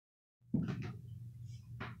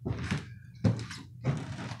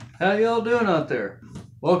How y'all doing out there?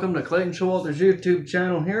 Welcome to Clayton Showalter's YouTube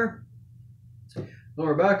channel here. So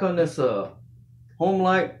we're back on this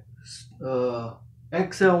Homelite XL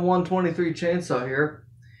 123 chainsaw here.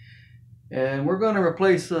 And we're going to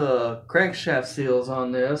replace crankshaft seals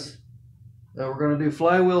on this. We're going to do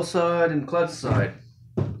flywheel side and clutch side.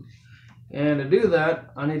 And to do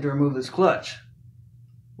that, I need to remove this clutch.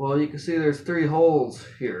 Well, you can see there's 3 holes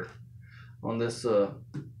here on this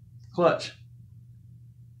clutch.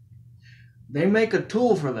 They make a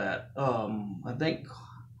tool for that. I think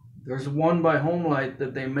there's one by Homelite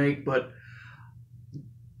that they make, but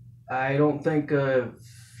I don't think if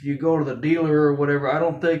you go to the dealer or whatever, I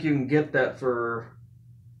don't think you can get that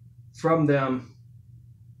from them,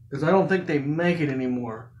 because I don't think they make it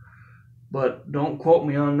anymore. But don't quote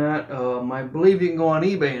me on that. I believe you can go on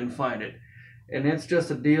eBay and find it, and it's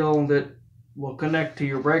just a deal that will connect to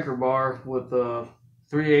your breaker bar with a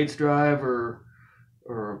 3/8 drive or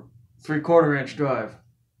 3/4 inch drive.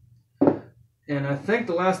 And I think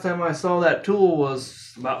the last time I saw that tool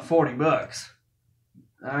was about 40 bucks.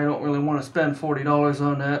 I don't really want to spend $40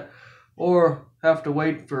 on that or have to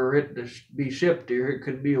wait for it to be shipped here. It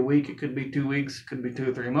could be a week, it could be 2 weeks, it could be 2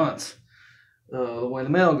 or 3 months, the way the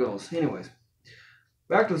mail goes. Anyways,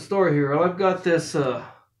 back to the story here. I've got this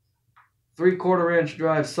 3/4 inch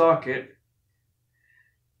drive socket,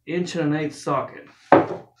 1 1/8 socket.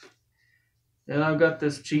 And I've got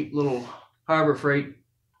this cheap little Harbor Freight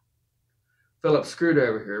Phillips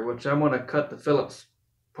screwdriver here, which I'm going to cut the Phillips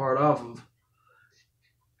part off of,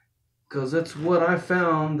 because it's what I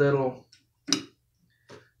found that'll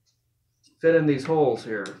fit in these holes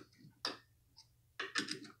here.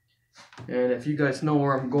 And if you guys know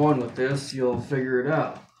where I'm going with this, you'll figure it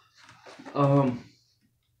out.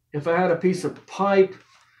 If I had a piece of pipe,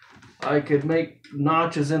 I could make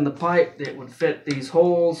notches in the pipe that would fit these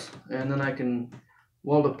holes, and then I can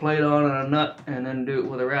weld a plate on and a nut and then do it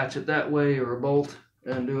with a ratchet that way, or a bolt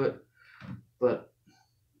and do it. But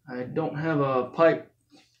I don't have a pipe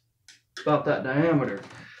about that diameter.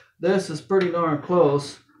 This is pretty darn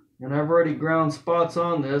close, and I've already ground spots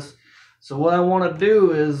on this. So what I want to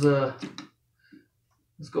do is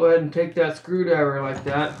let's go ahead and take that screwdriver like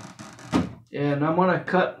that, and I'm going to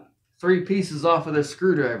cut 3 pieces off of this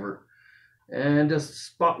screwdriver and just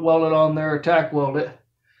spot weld it on there, or tack weld it,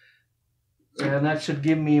 and that should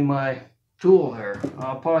give me my tool there.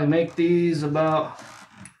 I'll probably make these about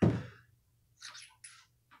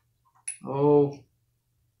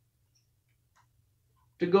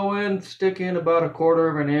to go in, stick in about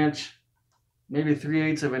 1/4 inch, maybe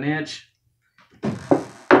 3/8 of an inch.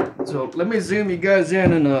 So let me zoom you guys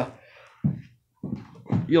in, and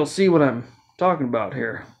you'll see what I'm talking about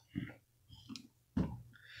here.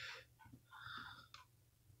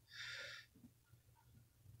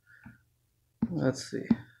 Let's see.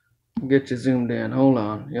 Get you zoomed in. Hold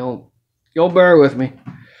on. You'll bear with me.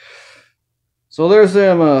 So there's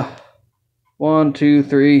them 1, 2,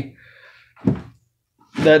 3.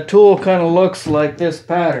 That tool kind of looks like this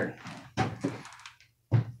pattern.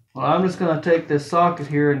 Well, I'm just going to take this socket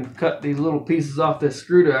here and cut these little pieces off this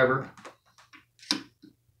screwdriver,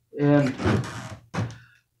 and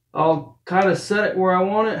I'll kind of set it where I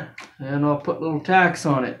want it, and I'll put little tacks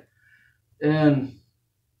on it. And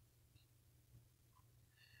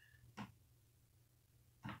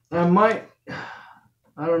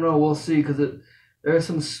I don't know, we'll see, because there's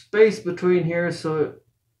some space between here, so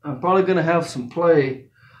I'm probably going to have some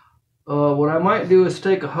play. What I might do is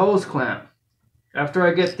take a hose clamp. After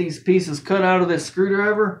I get these pieces cut out of this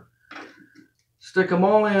screwdriver, stick them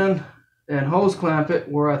all in and hose clamp it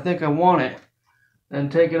where I think I want it,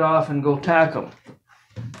 and take it off and go tack them.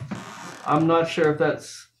 I'm not sure if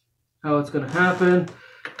that's how it's going to happen,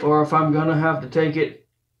 or if I'm going to have to take it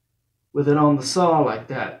with it on the saw like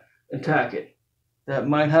that and tack it. That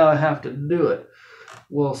might how I have to do it.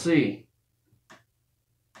 We'll see.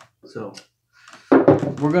 So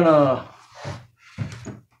we're gonna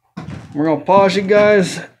pause you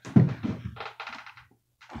guys,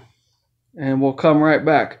 and we'll come right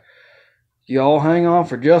back. Y'all hang on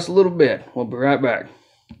for just a little bit. We'll be right back.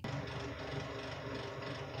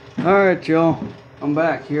 Alright, y'all, I'm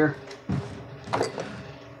back here.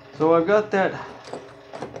 So I've got that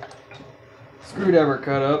screwdriver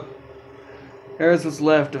cut up. There's what's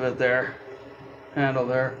left of it there, handle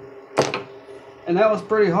there, and that was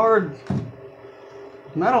pretty hard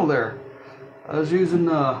metal there. I was using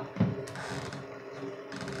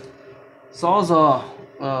Sawzall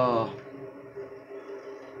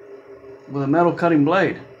with a metal cutting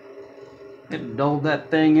blade. It dulled that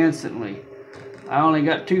thing instantly. I only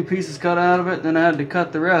got 2 pieces cut out of it, then I had to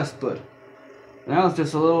cut the rest, but that was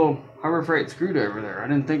just a little Harbor Freight screwdriver there. I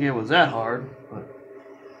didn't think it was that hard, but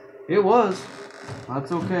it was.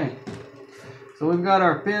 That's okay. So we've got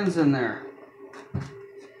our pins in there.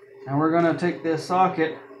 And we're going to take this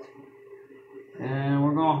socket and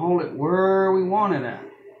we're going to hold it where we want it at.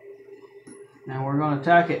 And we're going to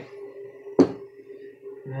tack it.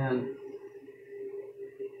 And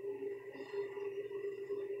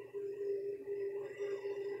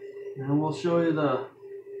we'll show you the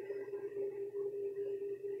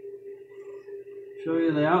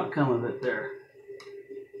outcome of it there.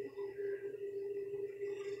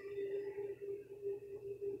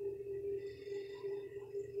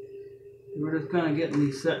 We're just kind of getting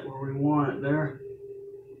these set where we want it there.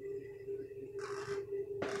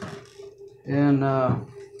 And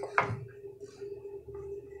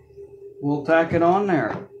we'll tack it on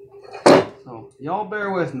there. So y'all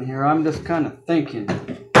bear with me here. I'm just kind of thinking.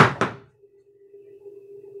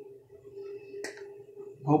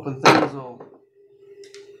 Hoping things will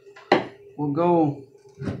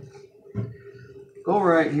go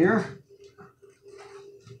right here.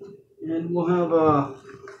 And we'll have a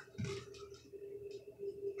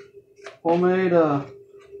homemade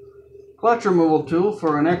clutch removal tool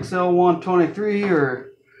for an XL 123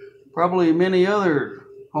 or probably many other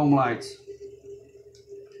Homelites.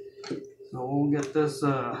 So we'll get this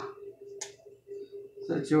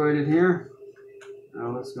situated here.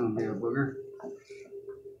 Oh, that's going to be a booger.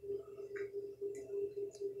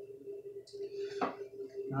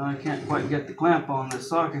 I can't quite get the clamp on this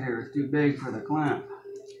socket here. It's too big for the clamp.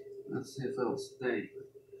 Let's see if it'll stay.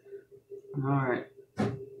 Alright.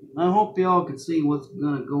 I hope y'all can see what's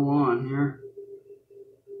going to go on here.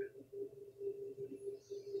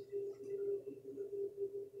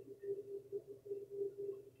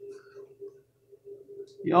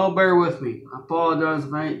 Y'all bear with me. I apologize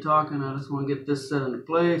if I ain't talking. I just want to get this set into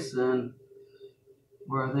place and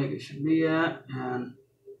where I think it should be at. And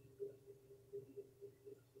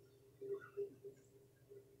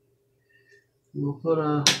we'll put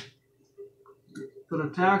a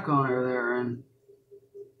tack on her there. And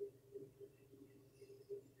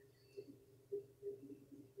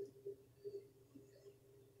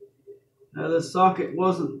now this socket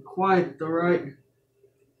wasn't quite the right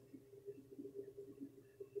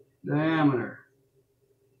diameter,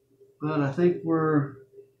 but I think we're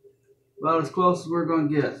about as close as we're going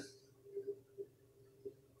to get.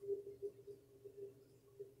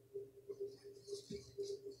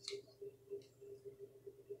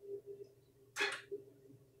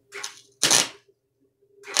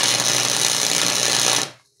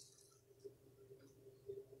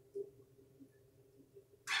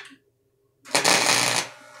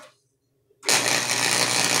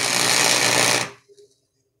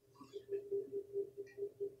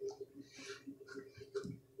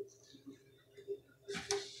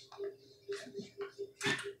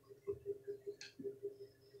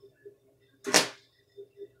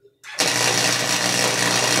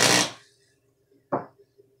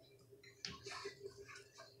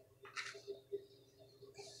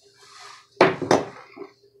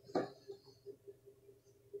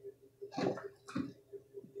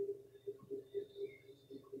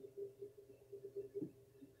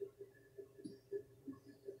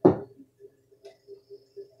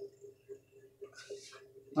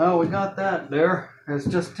 Well, we got that there. It's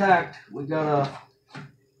just tacked. We gotta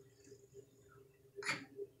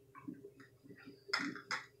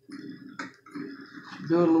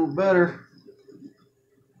do it a little better.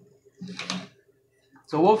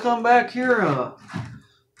 So we'll come back here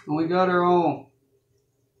when we got her all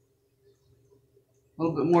a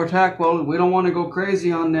little bit more tack welded. We don't want to go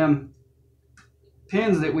crazy on them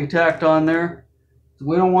pins that we tacked on there.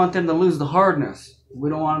 We don't want them to lose the hardness. We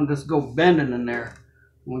don't want them to just go bending in there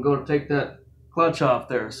when we go to take that clutch off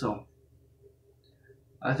there. So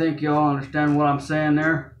I think y'all understand what I'm saying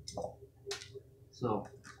there. So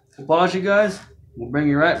we'll pause you guys. We'll bring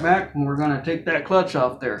you right back when we're going to take that clutch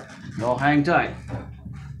off there. Y'all hang tight.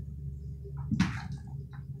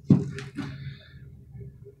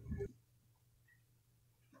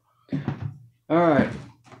 Alright,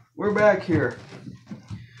 we're back here.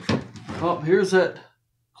 Oh, here's that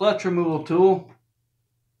clutch removal tool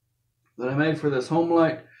that I made for this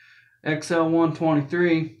Homelite XL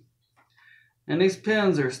 123. And these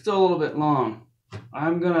pins are still a little bit long.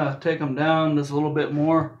 I'm going to take them down just a little bit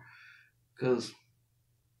more because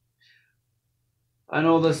I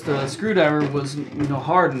know this screwdriver was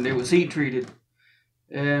hardened. It was heat treated.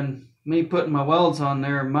 And me putting my welds on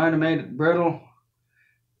there might have made it brittle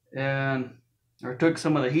or took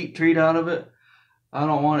some of the heat treat out of it. I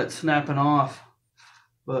don't want it snapping off.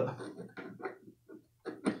 But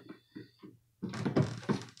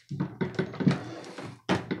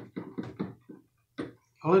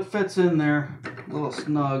Well, it fits in there a little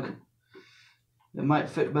snug. It might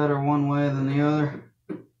fit better one way than the other.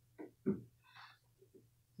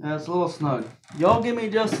 Yeah, it's a little snug. Y'all give me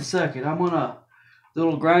just a second. I'm gonna do a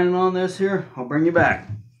little grinding on this here. I'll bring you back.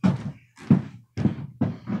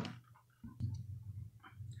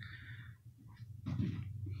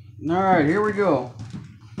 Alright, here we go.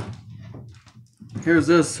 Here's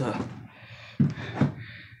this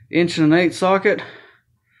 1.8" socket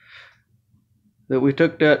that we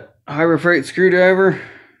took that Harbor Freight screwdriver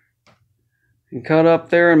and cut up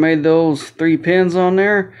there and made those 3 pins on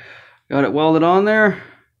there. Got it welded on there,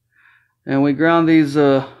 and we ground these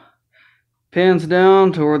pins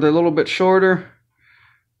down to where they're a little bit shorter.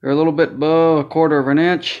 They're a little bit above 1/4 of an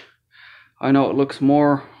inch. I know it looks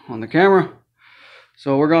more on the camera.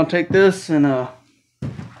 So we're going to take this and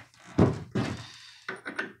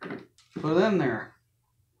put it in there.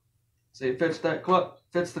 See, it fits that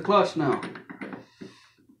fits the clutch now.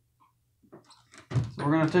 So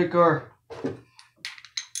we're going to take our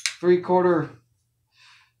 3/4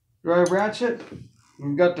 drive ratchet.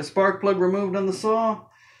 We've got the spark plug removed on the saw.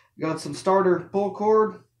 Got some starter pull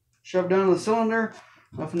cord shoved down in the cylinder.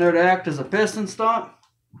 Nothing there to act as a piston stop.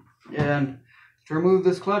 And to remove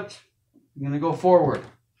this clutch, I'm going to go forward.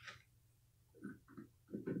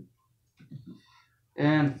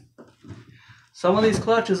 And some of these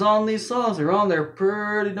clutches on these saws are on there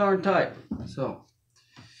pretty darn tight. So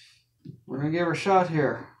we're going to give her a shot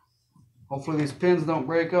here. Hopefully these pins don't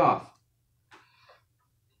break off.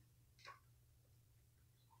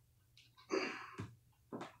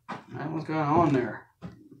 That one's kind of on there.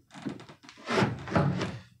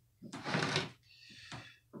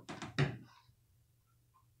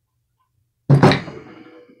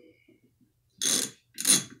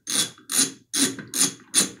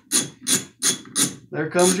 There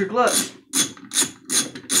comes your clutch.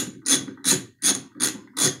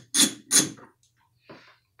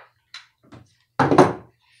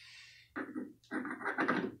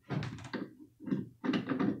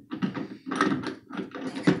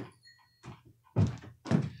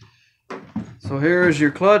 So here is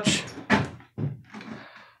your clutch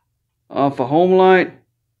off a Homelite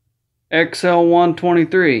XL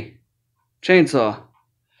 123 chainsaw.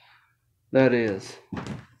 That is.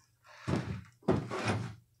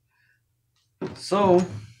 So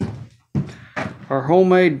our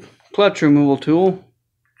homemade clutch removal tool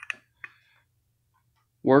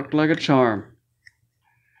worked like a charm.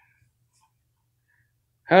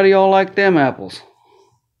 How do y'all like them apples?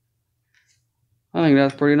 I think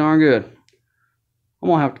that's pretty darn good. I'm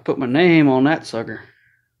gonna have to put my name on that sucker.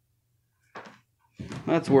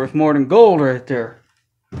 That's worth more than gold right there.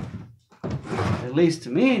 At least to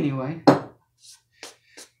me anyway.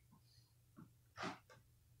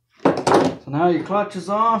 So now your clutch is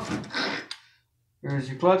off. Here's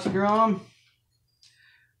your clutch drum.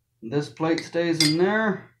 This plate stays in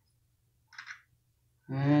there.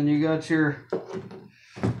 And you got your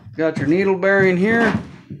needle bearing here.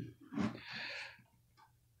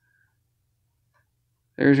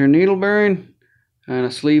 There's your needle bearing and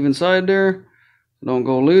a sleeve inside there. Don't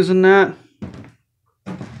go losing that.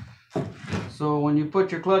 So when you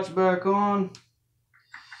put your clutch back on,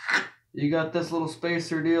 you got this little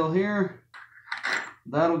spacer deal here.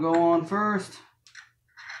 That'll go on first.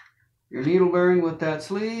 Your needle bearing with that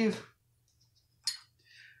sleeve.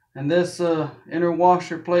 And this inner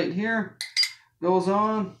washer plate here goes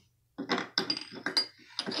on.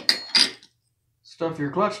 Stuff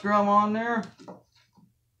your clutch drum on there.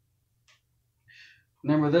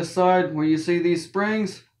 Remember this side where you see these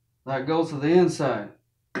springs, that goes to the inside.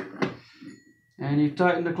 And you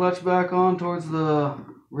tighten the clutch back on towards the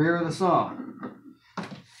rear of the saw.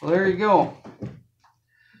 Well, there you go.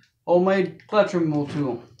 Homemade clutch removal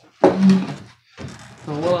tool. So,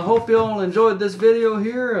 well, I hope you all enjoyed this video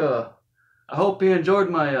here. I hope you enjoyed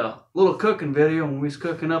my little cooking video when we was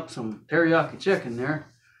cooking up some teriyaki chicken there.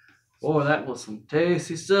 Boy, that was some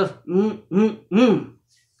tasty stuff. Good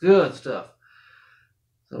stuff.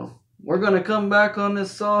 So we're going to come back on this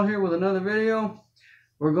saw here with another video.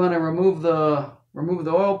 We're going to remove the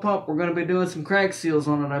oil pump. We're going to be doing some crank seals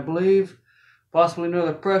on it, I believe. Possibly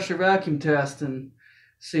another pressure vacuum test. And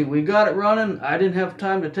see, we got it running. I didn't have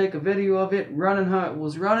time to take a video of it running how it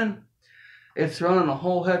was running. It's running a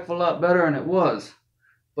whole heck of a lot better than it was.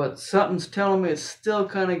 But something's telling me it's still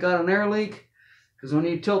kind of got an air leak. Because when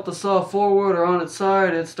you tilt the saw forward or on its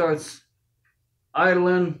side, it starts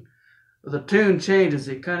idling. The tune changes.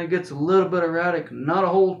 It kind of gets a little bit erratic. Not a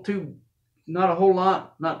whole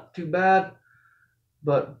lot. Not too bad.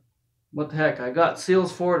 But what the heck? I got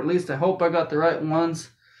seals for it. At least I hope I got the right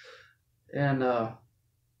ones. And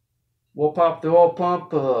we'll pop the oil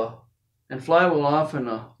pump and flywheel off and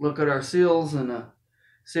look at our seals and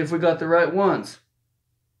see if we got the right ones.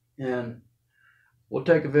 And we'll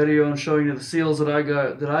take a video and show you the seals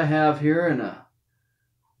that I have here, and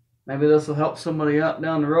maybe this will help somebody out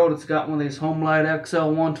down the road that's got one of these Homelite XL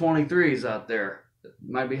 123s out there that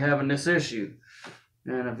might be having this issue.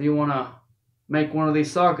 And if you want to make one of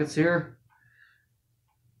these sockets here,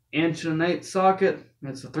 1 1/8 inch socket,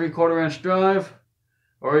 it's a 3/4 inch drive,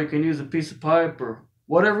 or you can use a piece of pipe or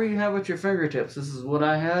whatever you have at your fingertips. This is what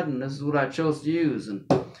I had, and this is what I chose to use, and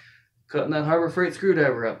cutting that Harbor Freight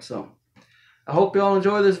screwdriver up. So I hope y'all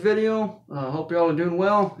enjoy this video. I hope y'all are doing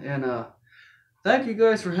well, and thank you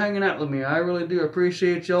guys for hanging out with me. I really do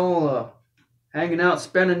appreciate y'all hanging out,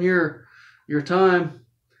 spending your time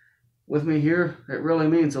with me here. It really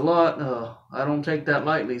means a lot. I don't take that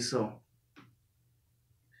lightly, so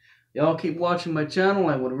y'all keep watching my channel.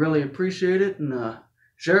 I would really appreciate it, and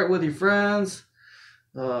share it with your friends.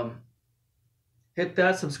 Hit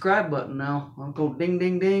that subscribe button now. I'll go ding,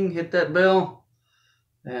 ding, ding. Hit that bell.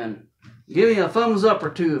 And give me a thumbs up or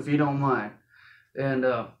two if you don't mind. And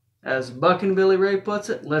as Buck and Billy Ray puts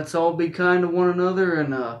it, let's all be kind to one another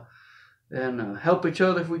and help each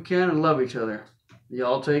other if we can and love each other.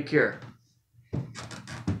 Y'all take care.